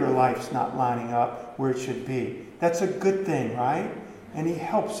know that your life's not lining up where it should be. That's a good thing, right? And he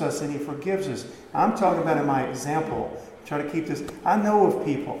helps us and he forgives us. I'm talking about in my example. Try to keep this. I know of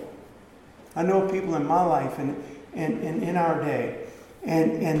people in my life and in our day.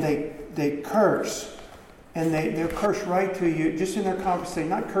 And they curse. And they'll curse right to you just in their conversation,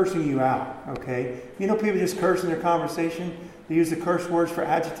 not cursing you out, okay? You know people just curse in their conversation? They use the curse words for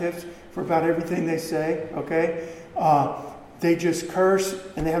adjectives for about everything they say, okay? They just curse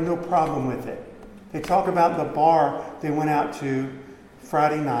and they have no problem with it. They talk about the bar they went out to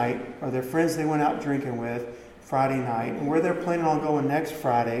Friday night, or their friends they went out drinking with Friday night, and where they're planning on going next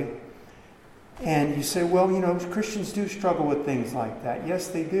Friday. And you say, well, Christians do struggle with things like that. Yes,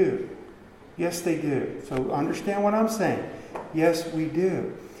 they do. Yes, they do. So understand what I'm saying. Yes, we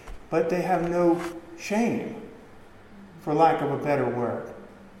do. But they have no shame, for lack of a better word.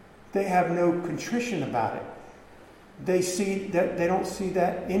 They have no contrition about it. They don't see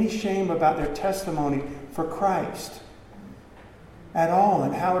that any shame about their testimony for Christ at all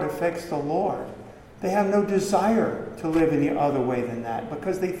and how it affects the Lord. They have no desire to live any other way than that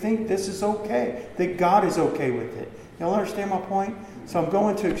because they think this is okay, that God is okay with it. Y'all understand my point? So I'm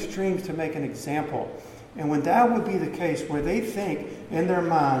going to extremes to make an example. And when that would be the case, where they think in their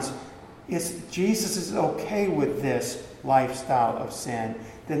minds, Jesus is okay with this lifestyle of sin,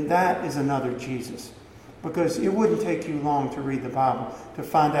 then that is another Jesus. Because it wouldn't take you long to read the Bible to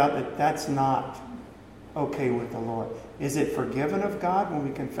find out that that's not okay with the Lord. Is it forgiven of God when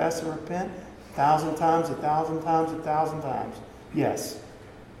we confess and repent? 1,000 times, 1,000 times, 1,000 times. Yes.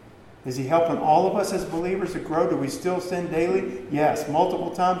 Is he helping all of us as believers to grow? Do we still sin daily? Yes.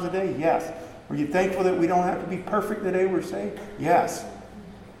 Multiple times a day? Yes. Are you thankful that we don't have to be perfect the day we're saved? Yes.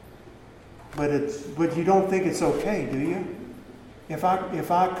 But you don't think it's okay, do you? If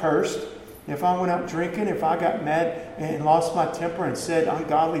I cursed, if I went out drinking, if I got mad and lost my temper and said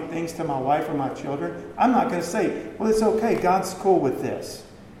ungodly things to my wife or my children, I'm not going to say, well, it's okay. God's cool with this.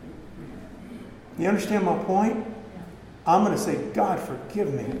 You understand my point? I'm going to say, God,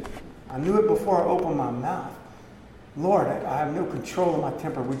 forgive me. I knew it before I opened my mouth. Lord, I have no control of my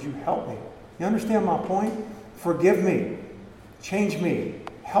temper. Would you help me? You understand my point? Forgive me. Change me.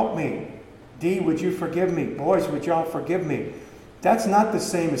 Help me. D, would you forgive me? Boys, would y'all forgive me? That's not the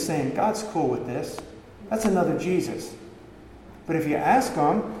same as saying, God's cool with this. That's another Jesus. But if you ask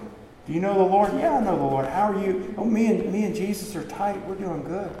them, do you know the Lord? Yeah, I know the Lord. How are you? Oh, me and Jesus are tight. We're doing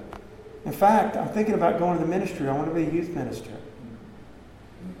good. In fact, I'm thinking about going to the ministry. I want to be a youth minister.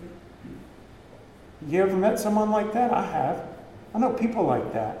 You ever met someone like that? I have. I know people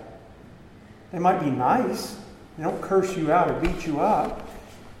like that. They might be nice. They don't curse you out or beat you up.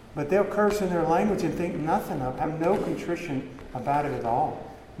 But they'll curse in their language and think nothing of it. Have no contrition about it at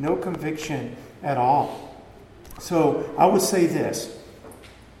all. No conviction at all. So I would say this,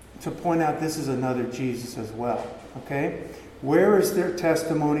 to point out this is another Jesus as well. Okay? Where is their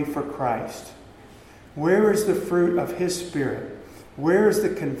testimony for Christ? Where is the fruit of His Spirit? Where is the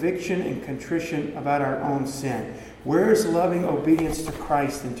conviction and contrition about our own sin? Where is loving obedience to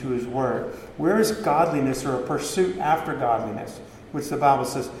Christ and to His Word? Where is godliness or a pursuit after godliness? Which the Bible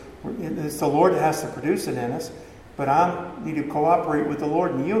says, it's the Lord that has to produce it in us. But I need to cooperate with the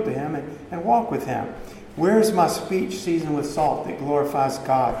Lord and yield to Him and walk with Him. Where's my speech seasoned with salt that glorifies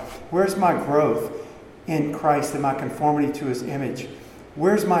God? Where's my growth in Christ and my conformity to His image?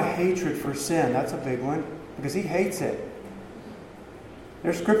 Where's my hatred for sin? That's a big one, because He hates it.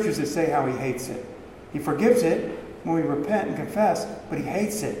 There's scriptures that say how He hates it. He forgives it when we repent and confess, but He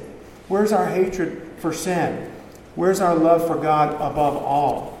hates it. Where's our hatred for sin? Where's our love for God above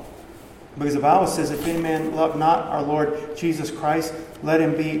all? Because the Bible says, if any man love not our Lord Jesus Christ, let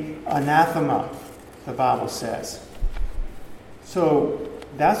him be anathema, the Bible says. So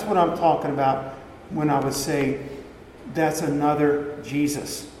that's what I'm talking about when I would say that's another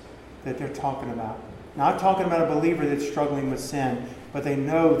Jesus that they're talking about. Not talking about a believer that's struggling with sin, but they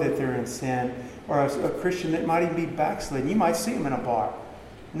know that they're in sin. Or a Christian that might even be backslidden. You might see them in a bar,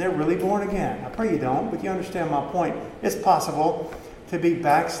 and they're really born again. I pray you don't, but you understand my point. It's possible to be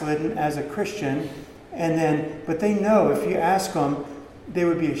backslidden as a Christian, but they know if you ask them, they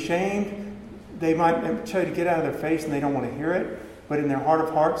would be ashamed. They might try to get out of their face, and they don't want to hear it. But in their heart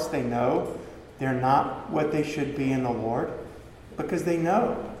of hearts, they know they're not what they should be in the Lord, because they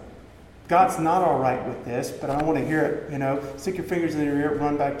know God's not all right with this, but I don't want to hear it. Stick your fingers in their ear,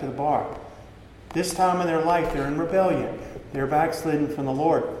 run back to the bar. This time in their life, they're in rebellion. They're backslidden from the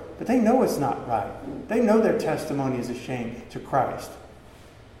Lord. But they know it's not right. They know their testimony is a shame to Christ.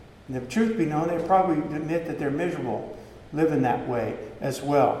 And the truth be known, they probably admit that they're miserable living that way as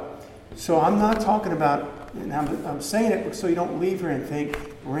well. So I'm not talking about, and I'm saying it so you don't leave here and think,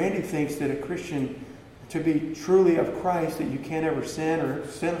 Randy thinks that a Christian, to be truly of Christ, that you can't ever sin or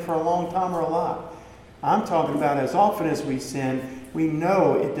sin for a long time or a lot. I'm talking about as often as we sin, we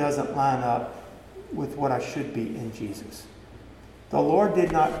know it doesn't line up with what I should be in Jesus. The Lord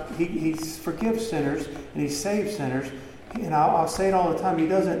did not, He forgives sinners and He saves sinners. And I'll say it all the time.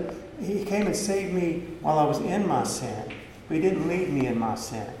 He came and saved me while I was in my sin. But He didn't leave me in my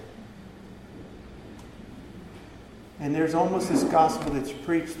sin. And there's almost this gospel that's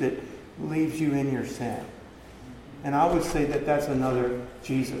preached that leaves you in your sin. And I would say that that's another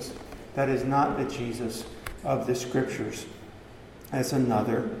Jesus. That is not the Jesus of the Scriptures. That's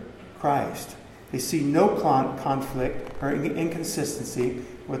another Christ. They see no conflict or inconsistency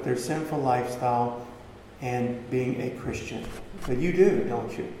with their sinful lifestyle and being a Christian. But you do,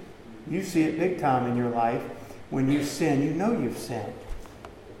 don't you? You see it big time in your life. When you sin, you know you've sinned.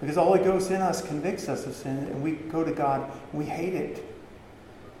 Because the Holy Ghost in us convicts us of sin, and we go to God and we hate it.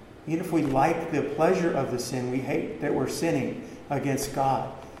 Even if we like the pleasure of the sin, we hate that we're sinning against God.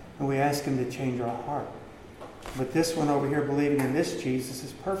 And we ask Him to change our heart. But this one over here, believing in this Jesus,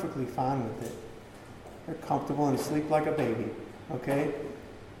 is perfectly fine with it. They're comfortable and sleep like a baby. Okay?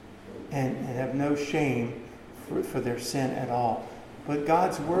 And have no shame for their sin at all. But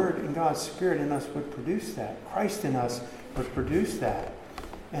God's Word and God's Spirit in us would produce that. Christ in us would produce that.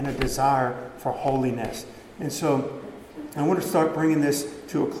 And a desire for holiness. And so I want to start bringing this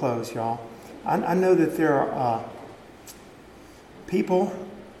to a close, y'all. I know that there are people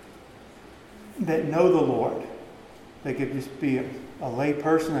that know the Lord. They could just be a lay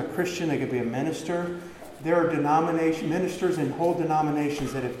person, a Christian. They could be a minister. There are ministers in whole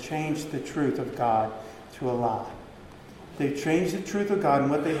denominations that have changed the truth of God to a lie. They've changed the truth of God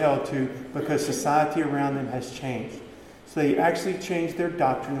and what they held to because society around them has changed. So they actually changed their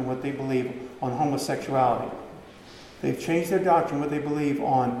doctrine and what they believe on homosexuality. They've changed their doctrine, what they believe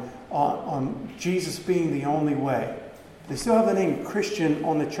on Jesus being the only way. They still have the name Christian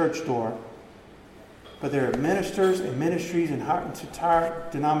on the church door. But there are ministers and ministries and entire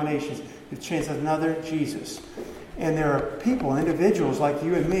denominations who've changed another Jesus. And there are people, individuals like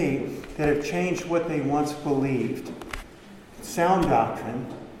you and me, that have changed what they once believed. Sound doctrine.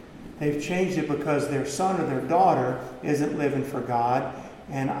 They've changed it because their son or their daughter isn't living for God,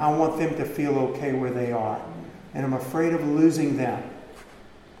 and I want them to feel okay where they are. And I'm afraid of losing them.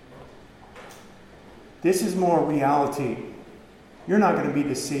 This is more reality. You're not going to be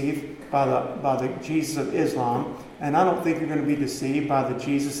deceived by the Jesus of Islam, and I don't think you're going to be deceived by the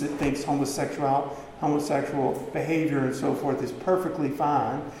Jesus that thinks homosexual behavior and so forth is perfectly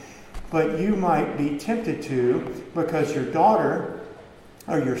fine. But you might be tempted to, because your daughter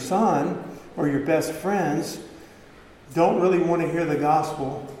or your son or your best friends don't really want to hear the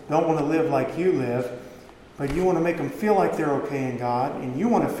gospel, don't want to live like you live, but you want to make them feel like they're okay in God, and you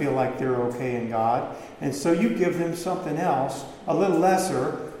want to feel like they're okay in God, and so you give them something else, a little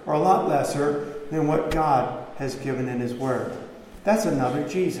lesser or a lot lesser than what God has given in His Word. That's another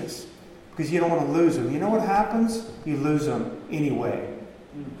Jesus, because you don't want to lose them. You know what happens? You lose them anyway.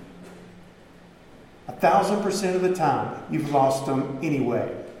 1,000% of the time, you've lost them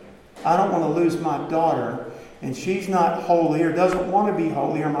anyway. I don't want to lose my daughter, and she's not holy or doesn't want to be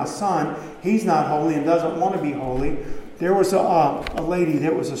holy, or my son, he's not holy and doesn't want to be holy. There was a lady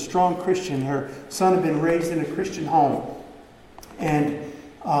that was a strong Christian. Her son had been raised in a Christian home. And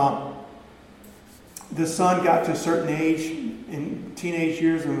the son got to a certain age in teenage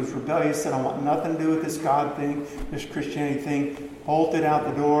years and was rebellious, said, I want nothing to do with this God thing, this Christianity thing, bolted out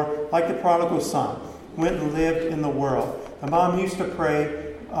the door, like the prodigal son, went and lived in the world. The mom used to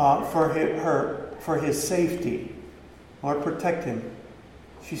pray for his safety. Lord, protect him.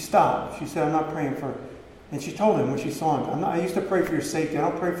 She stopped. She said, I'm not praying for... And she told him when she saw him, I used to pray for your safety. I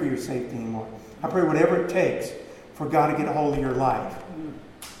don't pray for your safety anymore. I pray whatever it takes for God to get a hold of your life.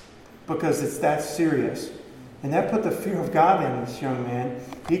 Because it's that serious. And that put the fear of God in this young man.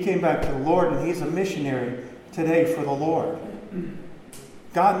 He came back to the Lord, and he's a missionary today for the Lord.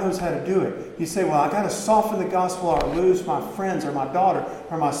 God knows how to do it. You say, well, I got to soften the gospel or lose my friends or my daughter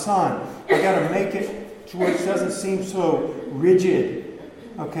or my son. I got to make it to where it doesn't seem so rigid.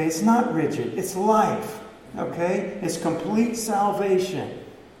 Okay, it's not rigid. It's life. Okay? It's complete salvation.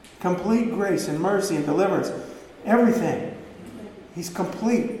 Complete grace and mercy and deliverance. Everything. He's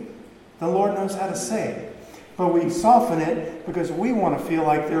complete. The Lord knows how to save. But we soften it because we want to feel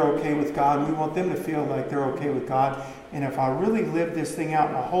like they're okay with God. And we want them to feel like they're okay with God. And if I really live this thing out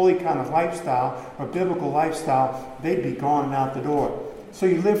in a holy kind of lifestyle, or biblical lifestyle, they'd be gone and out the door. So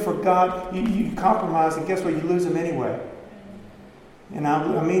you live for God, you compromise, and guess what? You lose them anyway. And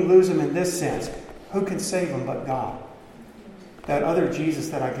I mean lose them in this sense. Who can save them but God? That other Jesus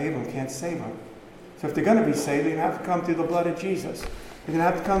that I gave them can't save them. So if they're going to be saved, they're going to have to come through the blood of Jesus. They're going to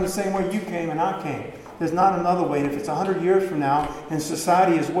have to come the same way you came and I came. There's not another way. And if it's 100 years from now and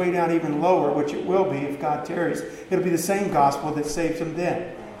society is way down even lower, which it will be if God tarries, it'll be the same gospel that saves them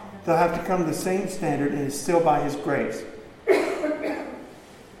then. They'll have to come to the same standard, and it's still by His grace.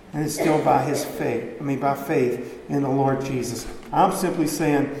 And it's still by His faith. By faith in the Lord Jesus. I'm simply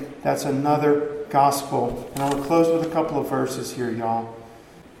saying that's another gospel. And I will close with a couple of verses here, y'all.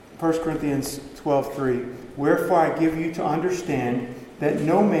 1 Corinthians 12:3. Wherefore I give you to understand that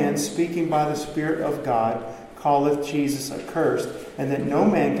no man speaking by the Spirit of God calleth Jesus accursed, and that no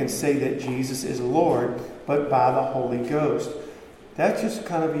man can say that Jesus is Lord, but by the Holy Ghost. That's just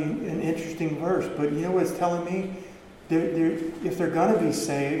kind of an interesting verse. But you know what it's telling me? If they're going to be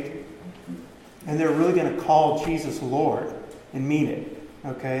saved, and they're really going to call Jesus Lord and mean it,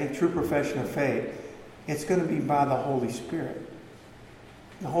 okay, true profession of faith, it's going to be by the Holy Spirit.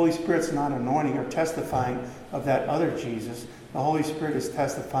 The Holy Spirit's not anointing or testifying of that other Jesus. The Holy Spirit is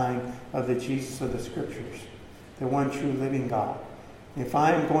testifying of the Jesus of the Scriptures, the one true living God. If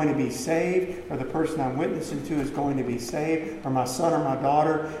I am going to be saved, or the person I'm witnessing to is going to be saved, or my son or my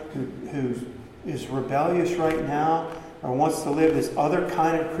daughter who is rebellious right now, or wants to live this other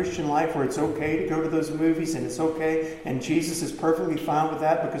kind of Christian life where it's okay to go to those movies and it's okay, and Jesus is perfectly fine with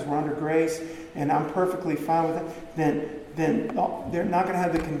that because we're under grace, and I'm perfectly fine with that, then they're not going to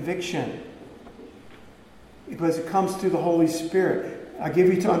have the conviction. Because it comes through the Holy Spirit. I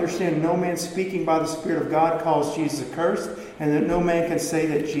give you to understand no man speaking by the Spirit of God calls Jesus accursed, and that no man can say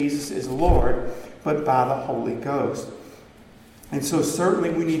that Jesus is Lord, but by the Holy Ghost. And so certainly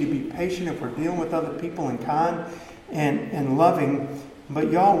we need to be patient if we're dealing with other people and kind and loving. But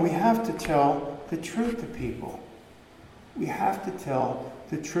y'all, we have to tell the truth to people. We have to tell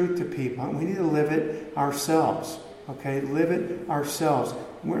the truth to people. And we need to live it ourselves. Okay, live it ourselves.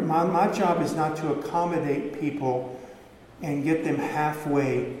 My job is not to accommodate people and get them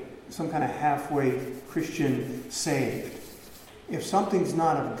halfway, some kind of halfway Christian saved. If something's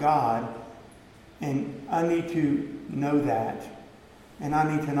not of God, and I need to know that, and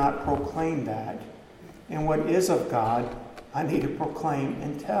I need to not proclaim that, and what is of God, I need to proclaim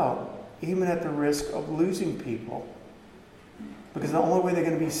and tell, even at the risk of losing people. Because the only way they're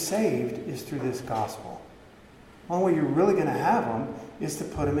going to be saved is through this gospel. The only way you're really going to have them is to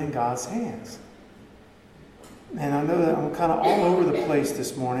put them in God's hands. And I know that I'm kind of all over the place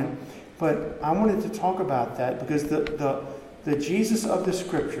this morning, but I wanted to talk about that because the Jesus of the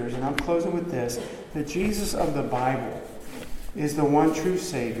Scriptures, and I'm closing with this, the Jesus of the Bible is the one true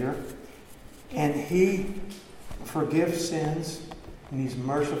Savior, and He forgives sins, and He's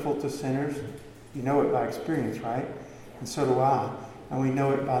merciful to sinners. You know it by experience, right? And so do I. And we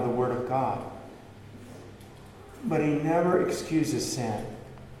know it by the Word of God. But He never excuses sin.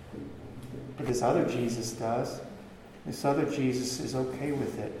 But this other Jesus does. This other Jesus is okay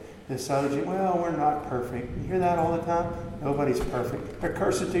with it. This other Jesus, well, we're not perfect. You hear that all the time? Nobody's perfect. They're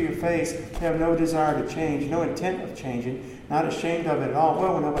cursed to your face. They have no desire to change, no intent of changing, not ashamed of it at all.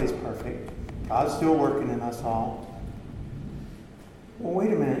 Well, nobody's perfect. God's still working in us all. Well,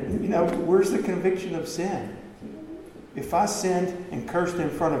 wait a minute. Where's the conviction of sin? If I sinned and cursed in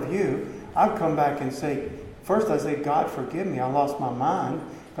front of you, I'd come back and say, first I'd say, God, forgive me. I lost my mind.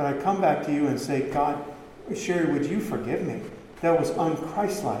 But I'd come back to you and say, God, Sherry, would you forgive me? That was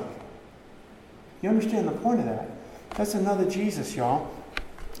unchristlike. You understand the point of that? That's another Jesus, y'all.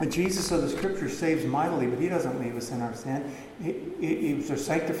 The Jesus of the Scripture saves mightily, but he doesn't leave us in our sin. It's a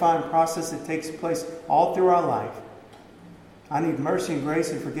sanctifying process that takes place all through our life. I need mercy and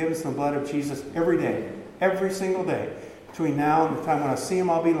grace and forgiveness in the blood of Jesus every day, every single day. Between now and the time when I see him,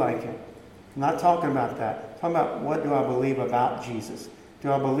 I'll be like him. I'm not talking about that. I'm talking about what do I believe about Jesus.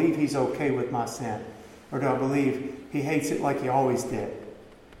 Do I believe he's okay with my sin? Or do I believe he hates it like he always did?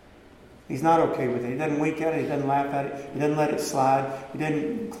 He's not okay with it. He doesn't wink at it. He doesn't laugh at it. He doesn't let it slide. He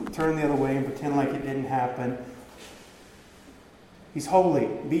doesn't turn the other way and pretend like it didn't happen. He's holy.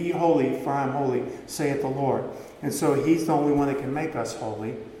 Be ye holy, for I am holy, saith the Lord. And so he's the only one that can make us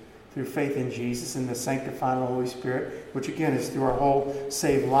holy through faith in Jesus and the sanctifying of the Holy Spirit, which again is through our whole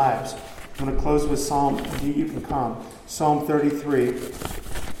saved lives. I'm going to close with Psalm 33.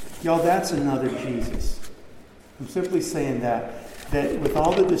 Y'all, that's another Jesus. I'm simply saying that with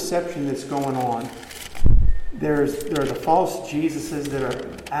all the deception that's going on, there are the false Jesuses that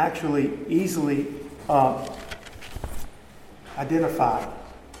are actually easily identified.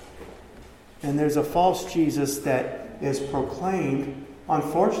 And there's a false Jesus that is proclaimed,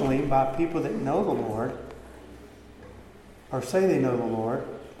 unfortunately, by people that know the Lord, or say they know the Lord,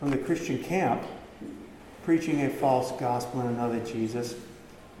 from the Christian camp, preaching a false gospel and another Jesus,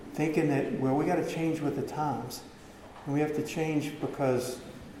 thinking that, well, we got to change with the times. And we have to change because,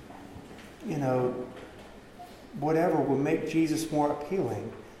 whatever will make Jesus more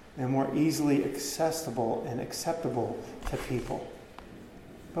appealing and more easily accessible and acceptable to people.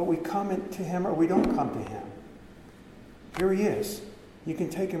 But we come to him or we don't come to him. Here he is. You can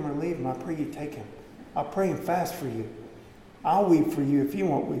take him or leave him. I pray you take him. I'll pray and fast for you. I'll weep for you if you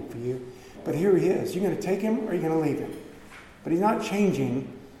won't weep for you. But here he is. You're going to take him or you're going to leave him. But he's not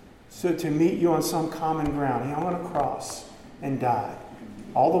changing so to meet you on some common ground. He hung on a cross and died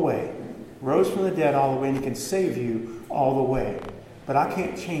all the way. Rose from the dead all the way, and he can save you all the way. But I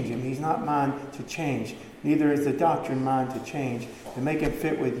can't change him. He's not mine to change. Neither is the doctrine mine to change, to make him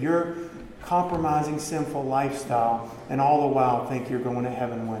fit with your compromising, sinful lifestyle, and all the while think you're going to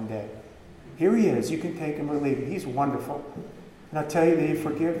heaven one day. Here he is. You can take him or leave him. He's wonderful. Can I tell you that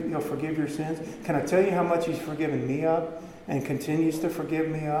he'll forgive your sins? Can I tell you how much he's forgiven me of and continues to forgive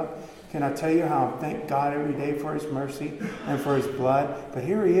me of? Can I tell you how I thank God every day for his mercy and for his blood? But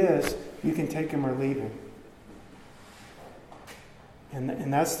here he is. You can take him or leave him.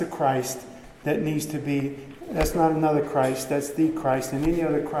 And that's the Christ that needs to be. That's not another Christ. That's the Christ. And any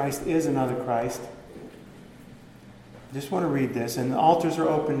other Christ is another Christ. I just want to read this. And the altars are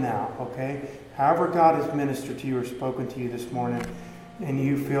open now, okay? However God has ministered to you or spoken to you this morning, and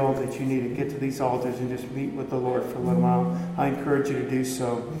you feel that you need to get to these altars and just meet with the Lord for a little while, I encourage you to do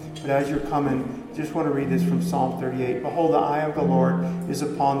so. But as you're coming, just want to read this from Psalm 38. Behold, the eye of the Lord is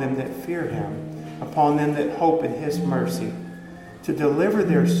upon them that fear him, upon them that hope in his mercy, to deliver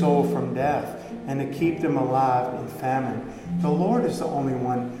their soul from death and to keep them alive in famine. The Lord is the only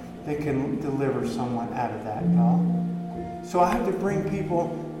one that can deliver someone out of that, y'all. So I have to bring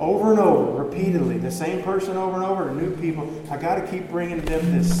people over and over, repeatedly, the same person over and over, to new people. I got to keep bringing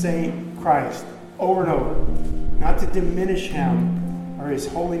them this same Christ over and over. Not to diminish him or his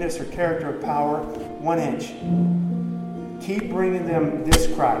holiness or character or power 1 inch. Keep bringing them this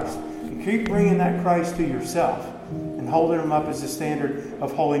Christ. And keep bringing that Christ to yourself and holding him up as the standard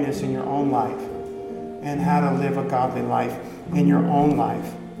of holiness in your own life and how to live a godly life in your own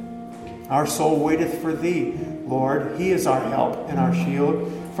life. Our soul waiteth for thee, Lord. He is our help and our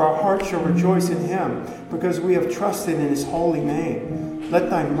shield. For our heart shall rejoice in him, because we have trusted in his holy name. Let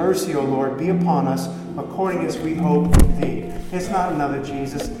thy mercy, O Lord, be upon us, according as we hope in thee. It's not another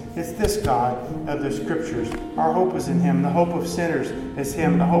Jesus. It's this God of the Scriptures. Our hope is in him. The hope of sinners is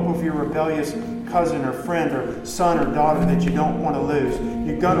him. The hope of your rebellious cousin or friend or son or daughter that you don't want to lose.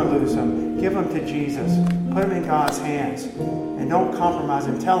 You're going to lose them. Give them to Jesus. Put them in God's hands. And don't compromise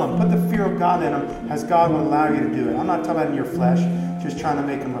him. Tell them. Put the fear of God in them as God will allow you to do it. I'm not talking about in your flesh, just trying to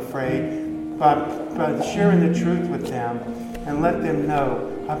make them afraid. But sharing the truth with them and let them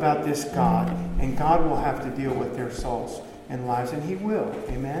know about this God. And God will have to deal with their souls and lives. And he will.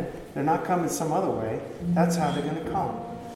 Amen? They're not coming some other way. That's how they're going to come.